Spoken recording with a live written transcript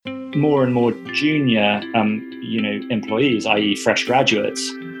more and more junior, employees, i.e. fresh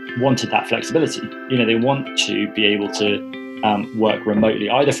graduates, wanted that flexibility. They want to be able to work remotely,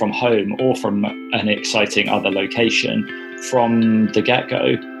 either from home or from an exciting other location from the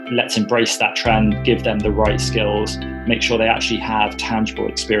get-go. Let's embrace that trend, give them the right skills, make sure they actually have tangible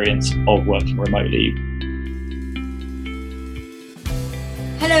experience of working remotely.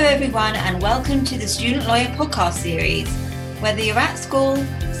 Hello everyone, and welcome to the Student Lawyer podcast series. Whether you're at school,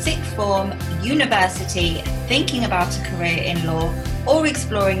 sixth form, university, thinking about a career in law, or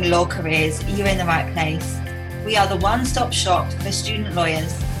exploring law careers, you're in the right place. We are the one-stop shop for student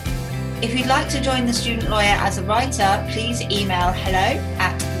lawyers. If you'd like to join the Student Lawyer as a writer, please email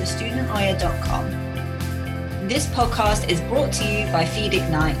hello@thestudentLawyer.com. This podcast is brought to you by Feed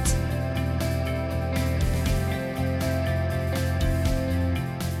Ignite.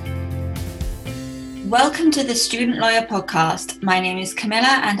 Welcome to the Student Lawyer podcast. My name is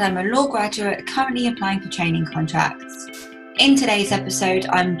Camilla and I'm a law graduate currently applying for training contracts. In today's episode,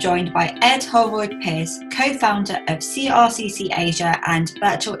 I'm joined by Ed Holroyd Pearce, co-founder of CRCC Asia and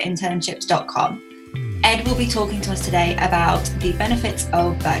virtualinternships.com. Ed will be talking to us today about the benefits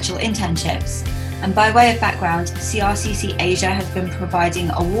of virtual internships. And by way of background, CRCC Asia has been providing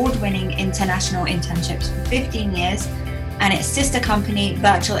award-winning international internships for 15 years, and its sister company,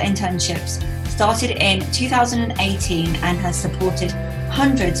 Virtual Internships, started in 2018 and has supported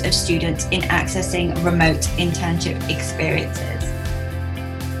hundreds of students in accessing remote internship experiences.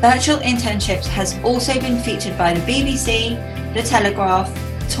 Virtual Internships has also been featured by the BBC, The Telegraph,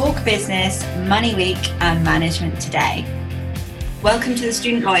 Talk Business, Money Week, and Management Today. Welcome to the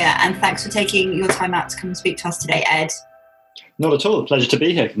Student Lawyer, and thanks for taking your time out to come and speak to us today, Ed. Not at all. Pleasure to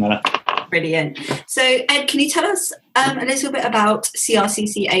be here, Camilla. Brilliant. So, Ed, can you tell us a little bit about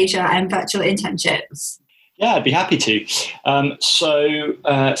CRCC Asia and virtual internships? Yeah, I'd be happy to.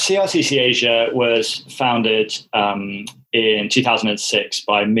 CRCC Asia was founded in 2006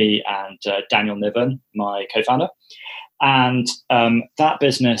 by me and Daniel Niven, my co-founder. And that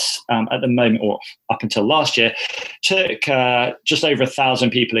business at the moment, or up until last year, took just over 1,000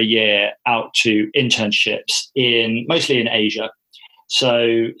 people a year out to internships mostly in Asia.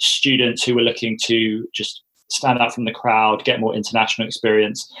 So students who were looking to just stand out from the crowd, get more international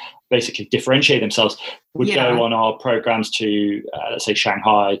experience, basically differentiate themselves, would go on our programs to, let's say,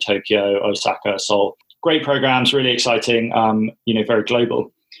 Shanghai, Tokyo, Osaka, Seoul. Great programs, really exciting, very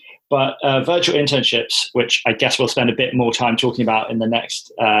global. But virtual internships, which I guess we'll spend a bit more time talking about in the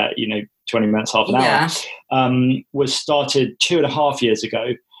next, 20 minutes, half an hour, was started 2.5 years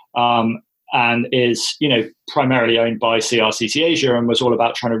ago. And is, primarily owned by CRCC Asia, and was all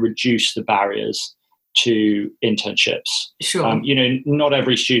about trying to reduce the barriers to internships. Sure. Not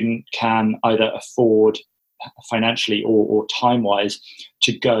every student can either afford financially or time-wise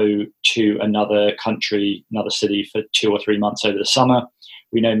to go to another country, another city for 2 or 3 months over the summer.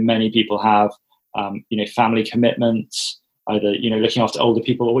 We know many people have, family commitments, either, looking after older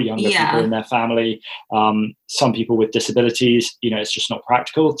people or younger people in their family. Some people with disabilities, it's just not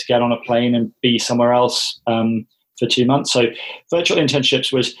practical to get on a plane and be somewhere else for 2 months. So virtual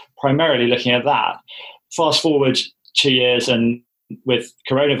internships was primarily looking at that. Fast forward 2 years, and with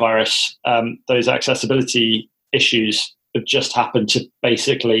coronavirus, those accessibility issues have just happened to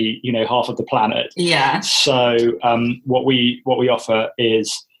basically, half of the planet. Yeah. So what we offer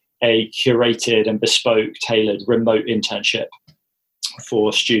is a curated and bespoke, tailored remote internship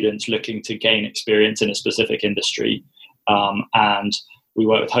for students looking to gain experience in a specific industry. And we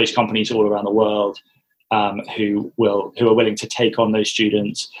work with host companies all around the world who are willing to take on those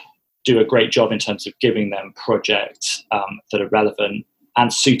students, do a great job in terms of giving them projects that are relevant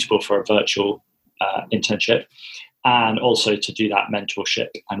and suitable for a virtual internship, and also to do that mentorship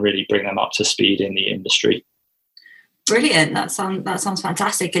and really bring them up to speed in the industry. Brilliant. That sounds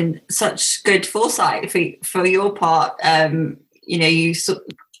fantastic, and such good foresight for your part. You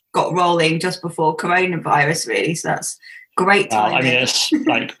got rolling just before coronavirus, really. So that's great timing. It's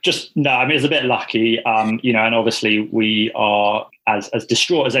it's a bit lucky, and obviously we are as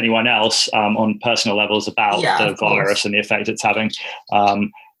distraught as anyone else on personal levels about the virus and the effect it's having.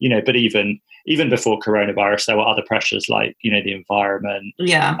 But even before coronavirus, there were other pressures like the environment,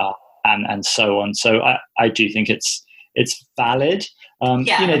 and so on. So I do think it's valid.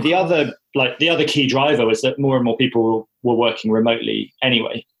 The other key driver was that more and more people were working remotely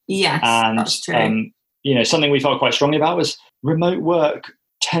anyway. Yes, and that's true. Something we felt quite strongly about was remote work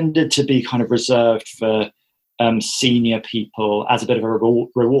tended to be kind of reserved for senior people as a bit of a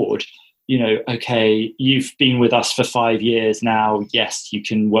reward. Okay, you've been with us for 5 years now. Yes, you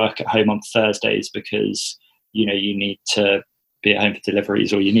can work at home on Thursdays because you need to be at home for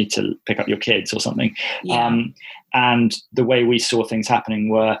deliveries, or you need to pick up your kids or something. Yeah. And the way we saw things happening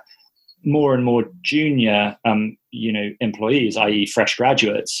were more and more junior, employees, i.e. fresh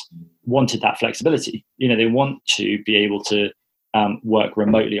graduates, wanted that flexibility. They want to be able to work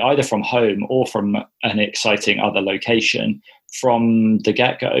remotely, either from home or from an exciting other location from the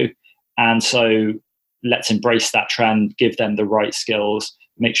get-go. And so let's embrace that trend, give them the right skills,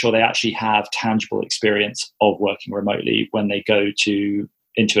 make sure they actually have tangible experience of working remotely when they go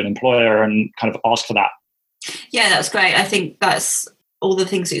into an employer, and kind of ask for that. Yeah, that's great. I think that's all the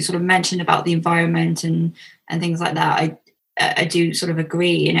things that you sort of mentioned about the environment and things like that. I do sort of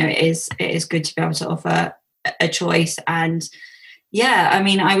agree. It is good to be able to offer a choice. And yeah, I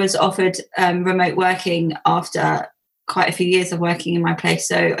mean, I was offered remote working after quite a few years of working in my place,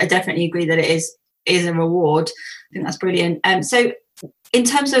 so I definitely agree that it is a reward. I think that's brilliant. So in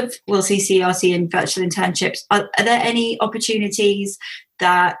terms of CCRC and virtual internships, are there any opportunities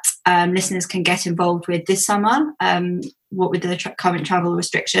that listeners can get involved with this summer? What with the current travel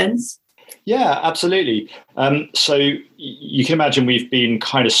restrictions? Yeah, absolutely. So you can imagine we've been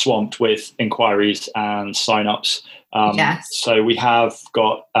kind of swamped with inquiries and sign-ups. Yes. So we have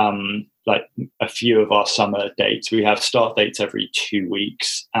got like a few of our summer dates. We have start dates every 2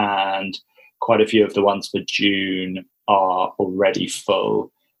 weeks, and quite a few of the ones for June are already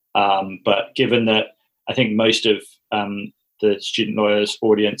full. But given that I think most of the student lawyers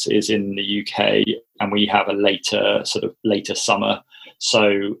audience is in the UK, and we have a later summer,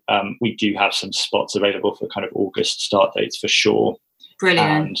 so we do have some spots available for kind of August start dates for sure.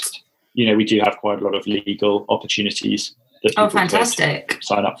 Brilliant. And we do have quite a lot of legal opportunities that people fantastic.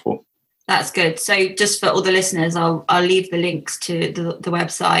 sign up for. That's good. So just for all the listeners, I'll leave the links to the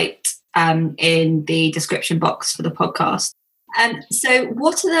website in the description box for the podcast. So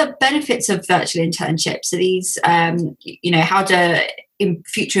what are the benefits of virtual internships? Are these, how do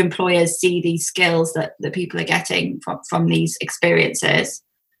future employers see these skills that people are getting from these experiences?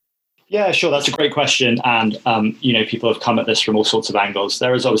 Yeah, sure. That's a great question. And, people have come at this from all sorts of angles.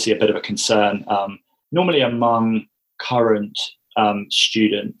 There is obviously a bit of a concern, normally among current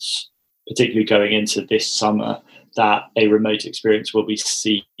students, particularly going into this summer, that a remote experience will be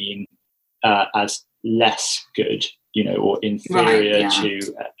seen as less good, or inferior to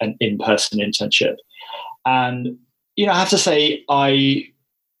an in-person internship. And, I have to say, I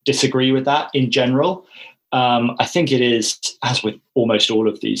disagree with that in general. I think it is, as with almost all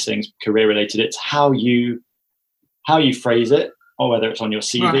of these things career-related, it's how you phrase it, or whether it's on your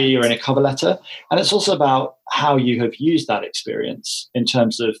CV or in a cover letter. And it's also about how you have used that experience in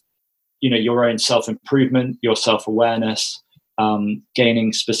terms of, your own self-improvement, your self-awareness,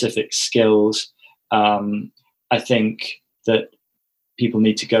 gaining specific skills. I think that people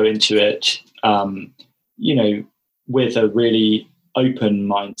need to go into it, with a really open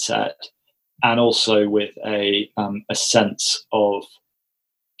mindset, and also with a sense of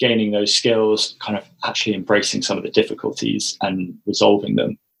gaining those skills, kind of actually embracing some of the difficulties and resolving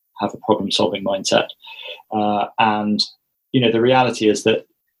them, have a problem-solving mindset. And the reality is that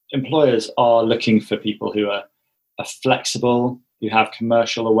employers are looking for people who are flexible, who have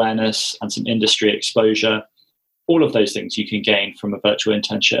commercial awareness and some industry exposure. All of those things you can gain from a virtual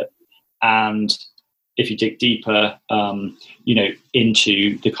internship. And if you dig deeper,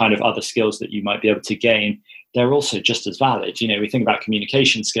 into the kind of other skills that you might be able to gain, they're also just as valid. We think about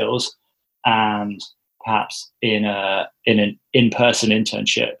communication skills, and perhaps in an in-person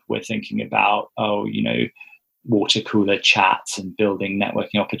internship, we're thinking about, water cooler chats and building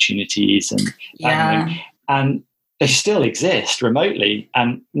networking opportunities and they still exist remotely.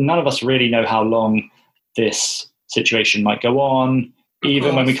 And none of us really know how long this situation might go on.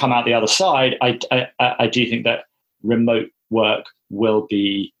 Even when we come out the other side, I do think that remote work will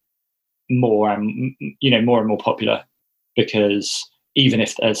be more and more popular, because even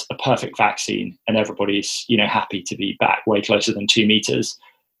if there's a perfect vaccine and everybody's happy to be back way closer than 2 meters,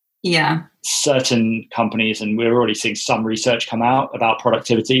 certain companies, and we're already seeing some research come out about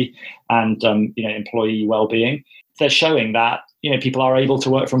productivity and employee well-being, they're showing that people are able to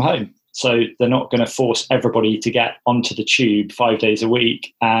work from home. So they're not going to force everybody to get onto the tube 5 days a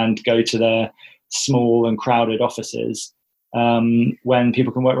week and go to their small and crowded offices when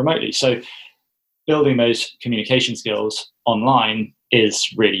people can work remotely. So building those communication skills online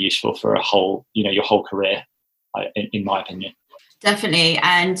is really useful for your whole career, in my opinion. Definitely.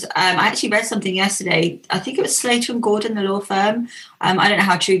 And I actually read something yesterday. I think it was Slater and Gordon, the law firm. I don't know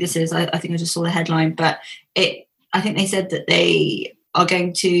how true this is. I think I just saw the headline, but I think they said that they are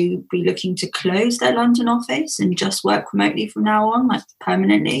going to be looking to close their London office and just work remotely from now on, like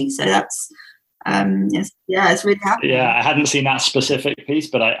permanently. So that's It's really happening. Yeah, I hadn't seen that specific piece,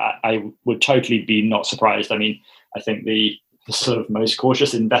 but I would totally be not surprised. I mean, I think the sort of most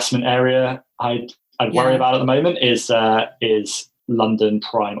cautious investment area I'd worry about at the moment is London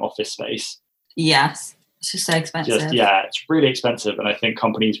prime office space. Yes, it's just so expensive. It's really expensive, and I think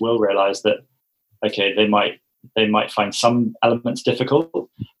companies will realise that. Okay, they might find some elements difficult, but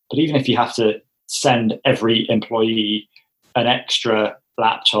even if you have to send every employee an extra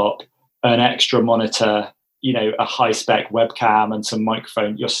laptop, an extra monitor, a high spec webcam and some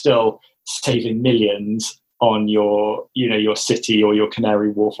microphone, you're still saving millions on your city or your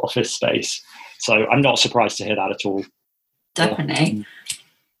Canary Wharf office space. So I'm not surprised to hear that at all. Definitely. Yeah.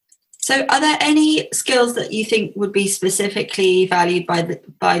 So are there any skills that you think would be specifically valued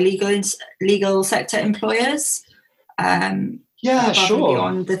by legal sector employers? Sure.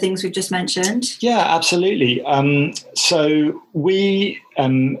 Beyond the things we've just mentioned. Yeah, absolutely. So we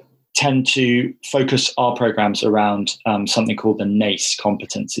tend to focus our programs around something called the NACE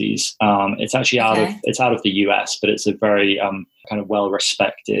competencies. It's actually out of the US, but it's a very kind of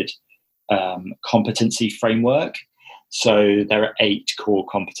well-respected competency framework. So there are 8 core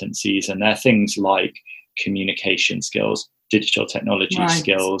competencies, and they're things like communication skills, digital technology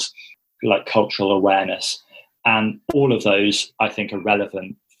skills, like cultural awareness. And all of those, I think, are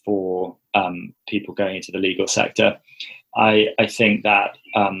relevant for people going into the legal sector. I think that,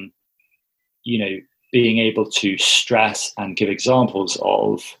 being able to stress and give examples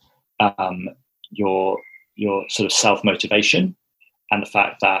of your sort of self-motivation and the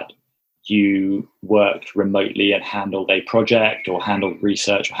fact that you worked remotely and handled a project or handled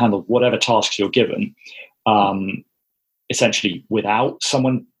research or handled whatever tasks you're given, essentially without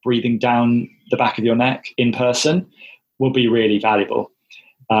someone breathing down the back of your neck in person, will be really valuable.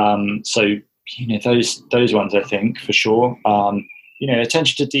 So those ones, I think, for sure.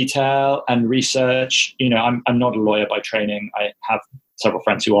 Attention to detail and research. I'm not a lawyer by training. I have several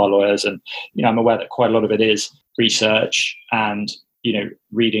friends who are lawyers, and I'm aware that quite a lot of it is research and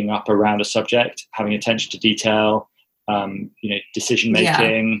reading up around a subject, having attention to detail, decision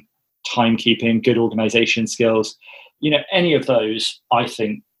making, timekeeping, good organization skills. Any of those, I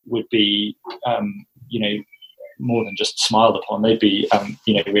think, would be more than just smiled upon. They'd be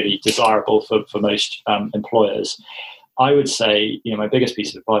really desirable for most employers. I would say my biggest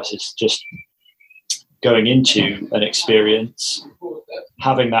piece of advice is just going into an experience,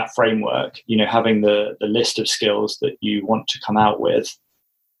 having that framework, having the list of skills that you want to come out with,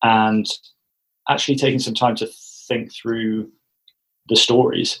 and actually taking some time to think through the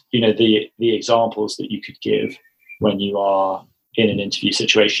stories, the examples that you could give when you are in an interview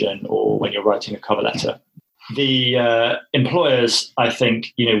situation or when you're writing a cover letter. The employers, I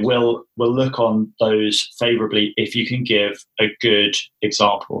think, will look on those favorably if you can give a good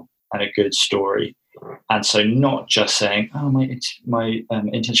example and a good story. And so not just saying, oh, my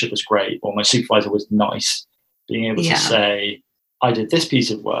internship was great, or my supervisor was nice. Being able to say, I did this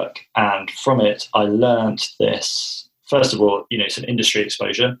piece of work, and from it, I learned this. First of all, some industry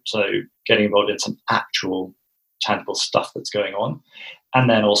exposure. So getting involved in some actual tangible stuff that's going on. And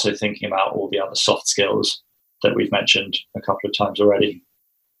then also thinking about all the other soft skills that we've mentioned a couple of times already.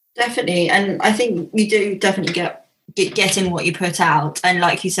 Definitely. And I think you do definitely get in what you put out. And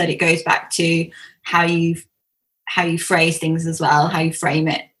like you said, it goes back to how you phrase things as well, how you frame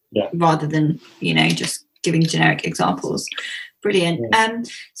it, rather than, just giving generic examples. Brilliant. Yeah.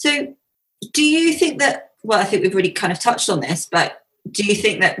 So do you think that, I think we've already kind of touched on this, but do you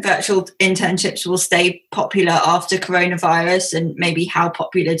think that virtual internships will stay popular after coronavirus, and maybe how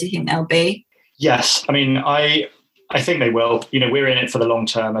popular do you think they'll be? Yes. I mean, I think they will. We're in it for the long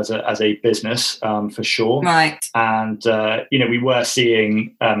term as a business, for sure. Right. And, we were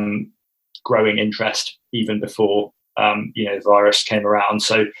seeing growing interest even before, the virus came around.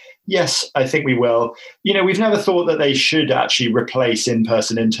 So, yes, I think we will. We've never thought that they should actually replace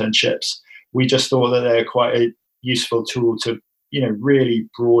in-person internships. We just thought that they're quite a useful tool to, really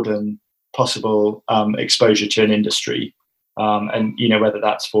broaden possible exposure to an industry. And whether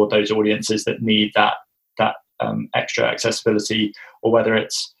that's for those audiences that need that extra accessibility, or whether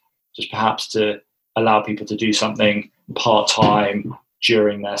it's just perhaps to allow people to do something part-time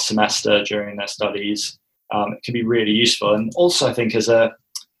during their semester, during their studies, it can be really useful. And also, I think as an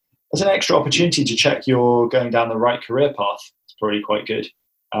extra opportunity to check you're going down the right career path, it's probably quite good.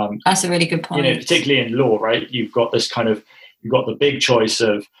 That's a really good point. Particularly in law, right? You've got the big choice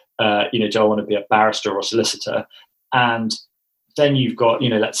of, do I want to be a barrister or solicitor? And then you've got,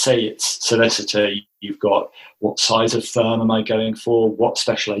 let's say it's solicitor, you've got what size of firm am I going for? What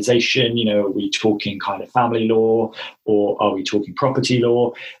specialization? Are we talking kind of family law, or are we talking property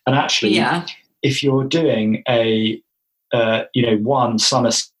law? And actually, if you're doing a one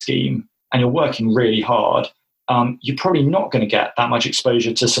summer scheme and you're working really hard, you're probably not going to get that much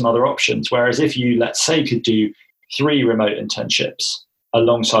exposure to some other options. Whereas if you, let's say, could do 3 remote internships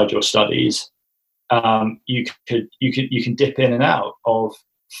alongside your studies, you can dip in and out of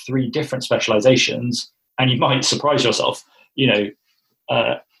 3 different specializations, and you might surprise yourself.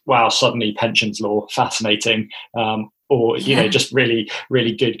 Wow, suddenly pensions law, fascinating. Or just really,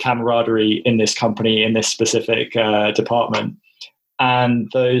 really good camaraderie in this company, in this specific department. And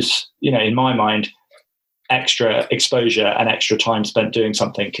those, in my mind, extra exposure and extra time spent doing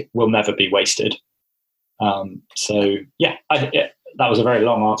something will never be wasted. That was a very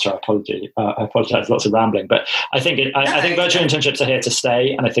long answer. I apologize, lots of rambling. But I think virtual internships are here to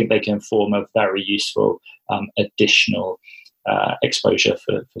stay, and I think they can form a very useful additional exposure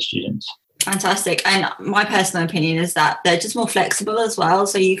for students. Fantastic. And my personal opinion is that they're just more flexible as well,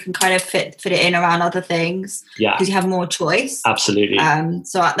 so you can kind of fit it in around other things, because you have more choice. Absolutely.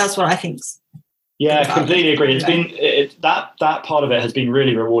 So that's what I think. Yeah, completely agree. It's been that part of it has been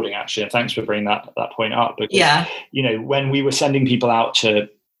really rewarding, actually, and thanks for bringing that point up. Because when we were sending people out to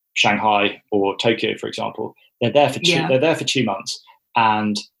Shanghai or Tokyo, for example, they're there for 2 months,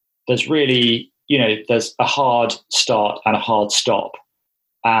 and there's really there's a hard start and a hard stop.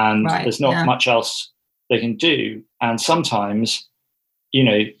 And there's not much else they can do. And sometimes,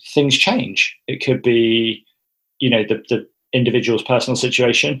 things change. It could be, the individual's personal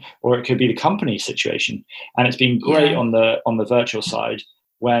situation, or it could be the company's situation. And it's been great on the virtual side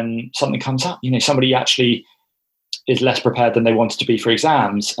when something comes up. Somebody actually is less prepared than they wanted to be for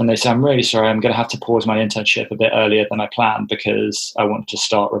exams, and they say, "I'm really sorry, I'm going to have to pause my internship a bit earlier than I planned because I want to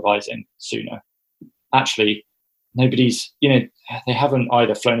start revising sooner." Actually, nobody's, they haven't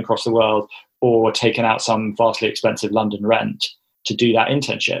either flown across the world or taken out some vastly expensive London rent to do that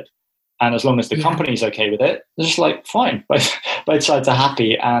internship. And as long as the company's okay with it, they're just like, fine, both sides are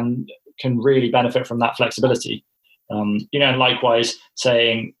happy and can really benefit from that flexibility. And likewise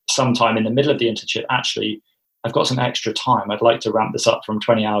saying sometime in the middle of the internship, actually, I've got some extra time. I'd like to ramp this up from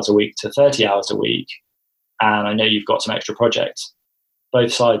 20 hours a week to 30 hours a week. And I know you've got some extra projects.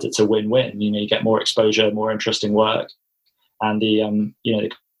 Both sides, it's a win-win. You get more exposure, more interesting work, and the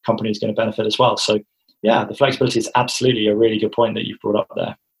company is going to benefit as well. So, the flexibility is absolutely a really good point that you've brought up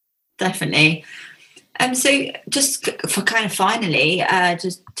there. Definitely. So, just for kind of finally,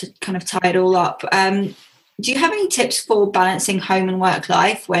 just to kind of tie it all up, do you have any tips for balancing home and work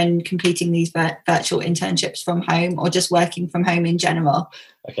life when completing these virtual internships from home, or just working from home in general?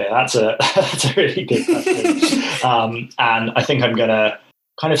 Okay, that's a really good question. And I think I'm going to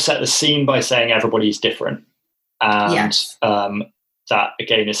kind of set the scene by saying everybody's different. And that,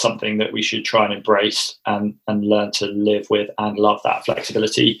 again, is something that we should try and embrace and learn to live with and love that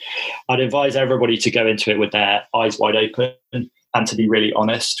flexibility. I'd advise everybody to go into it with their eyes wide open and to be really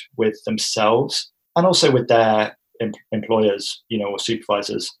honest with themselves and also with their employers, or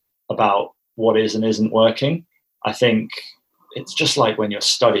supervisors about what is and isn't working. I think it's just like when you're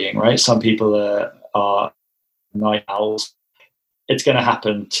studying, right? Some people are night owls. It's going to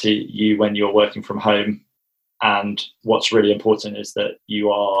happen to you when you're working from home. And what's really important is that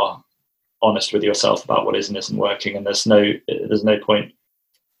you are honest with yourself about what is and isn't working. And there's no point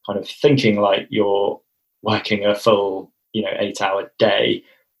kind of thinking like you're working a full, 8-hour day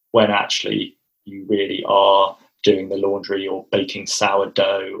when actually you really are doing the laundry or baking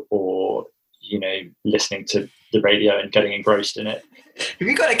sourdough or, listening to the radio and getting engrossed in it. Have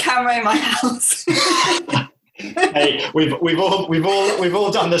you got a camera in my house? Hey, we've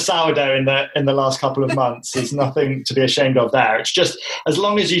all done the sourdough in the last couple of months. There's nothing to be ashamed of there. It's just as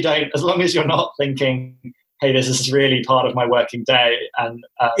long as you're not thinking, hey, this is really part of my working day, and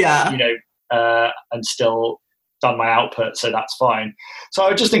and still done my output, so that's fine. So I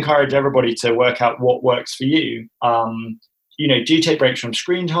would just encourage everybody to work out what works for you. Do take breaks from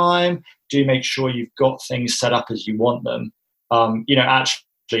screen time. Do make sure you've got things set up as you want them.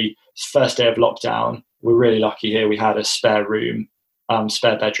 Actually, first day of lockdown, we're really lucky here. We had a spare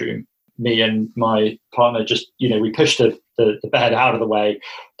bedroom. Me and my partner just, we pushed the bed out of the way,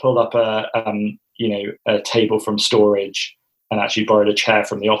 pulled up a table from storage, and actually borrowed a chair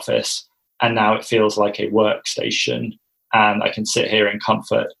from the office. And now it feels like a workstation, and I can sit here in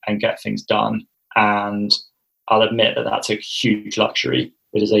comfort and get things done. And I'll admit that that's a huge luxury.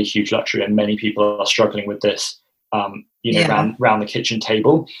 It is a huge luxury, and many people are struggling with this, around the kitchen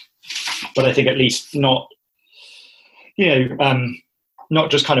table. But I think at least not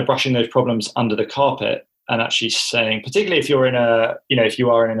just kind of brushing those problems under the carpet. actually saying, particularly if you're in if you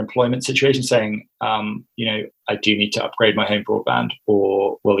are in an employment situation, saying, I do need to upgrade my home broadband,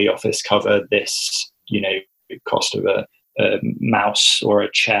 or will the office cover this, cost of a mouse or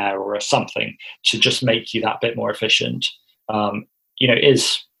a chair or something to just make you that bit more efficient.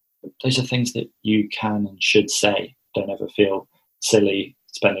 Those are things that you can and should say. Don't ever feel silly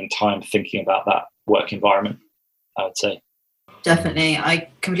spending time thinking about that work environment, I would say. Definitely. I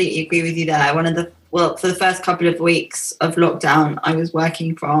completely agree with you there. For the first couple of weeks of lockdown, I was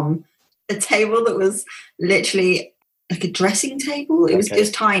working from a table that was literally like a dressing table. It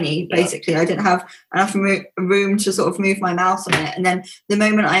was tiny, basically. Yeah. I didn't have enough room to sort of move my mouse on it. And then the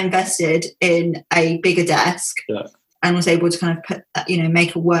moment I invested in a bigger desk and was able to kind of put,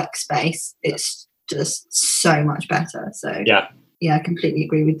 make a workspace, it's just so much better. So I completely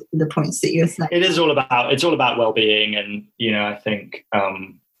agree with the points that you were saying. It's all about well-being, and I think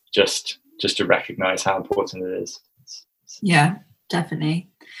just to recognise how important it is. Yeah, definitely.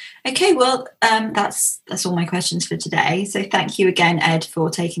 Okay, well, that's all my questions for today. So thank you again, Ed, for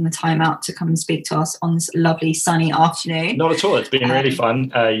taking the time out to come and speak to us on this lovely sunny afternoon. Not at all. It's been really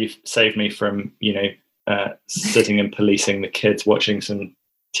fun. You've saved me from sitting and policing the kids watching some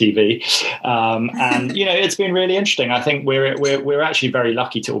TV, and it's been really interesting. I think we're actually very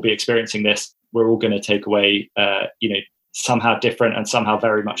lucky to all be experiencing this. We're all going to take away somehow different and somehow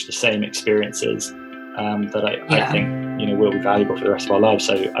very much the same experiences that I think will be valuable for the rest of our lives.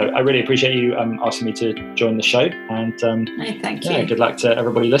 So I really appreciate you asking me to join the show, and thank you. Good luck to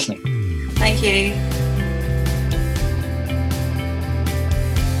everybody listening. Thank you.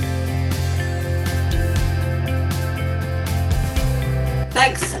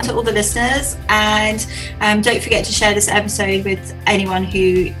 Thanks to all the listeners, and don't forget to share this episode with anyone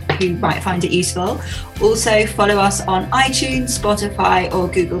who might find it useful. Also follow us on iTunes, Spotify or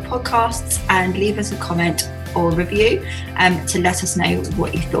Google Podcasts, and leave us a comment or review to let us know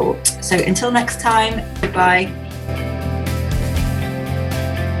what you thought. So until next time, goodbye.